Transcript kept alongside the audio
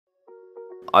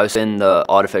I was in the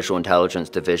artificial intelligence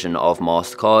division of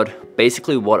Mastercard.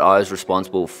 Basically what I was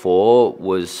responsible for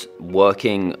was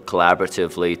working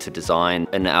collaboratively to design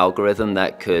an algorithm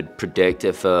that could predict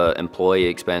if an employee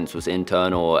expense was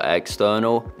internal or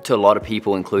external. To a lot of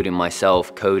people, including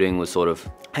myself, coding was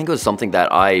I think it was something that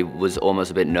I was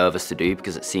almost a bit nervous to do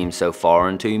because it seemed so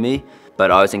foreign to me. But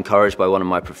I was encouraged by one of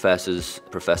my professors,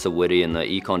 Professor Woody in the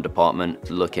econ department,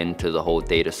 to look into the whole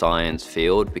data science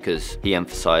field because he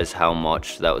emphasized how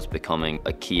much that was becoming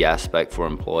a key aspect for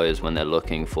employers when they're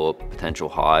looking for potential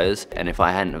hires. And if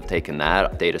I hadn't have taken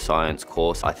that data science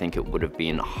course, I think it would have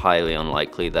been highly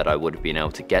unlikely that I would have been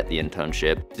able to get the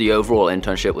internship. The overall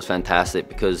internship was fantastic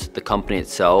because the company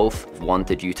itself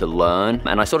wanted you to learn.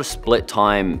 And I sort of split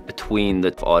time between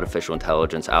the artificial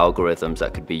intelligence algorithms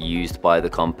that could be used by the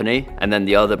company. And then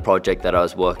the other project that I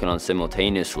was working on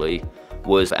simultaneously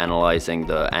was analyzing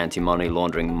the anti-money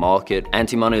laundering market.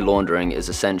 Anti-money laundering is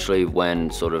essentially when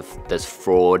there's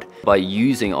fraud. By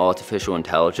using artificial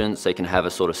intelligence, they can have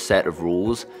a set of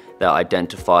rules that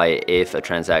identify if a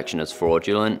transaction is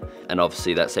fraudulent. And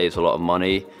obviously that saves a lot of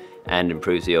money and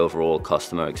improves the overall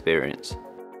customer experience.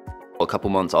 A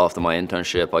couple months after my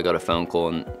internship, I got a phone call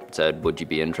and said, would you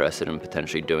be interested in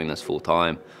potentially doing this full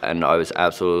time? And I was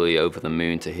absolutely over the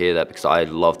moon to hear that because I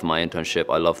loved my internship,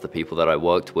 I loved the people that I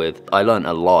worked with. I learned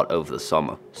a lot over the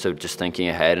summer. So just thinking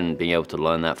ahead and being able to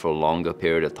learn that for a longer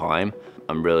period of time,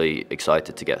 I'm really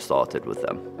excited to get started with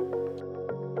them.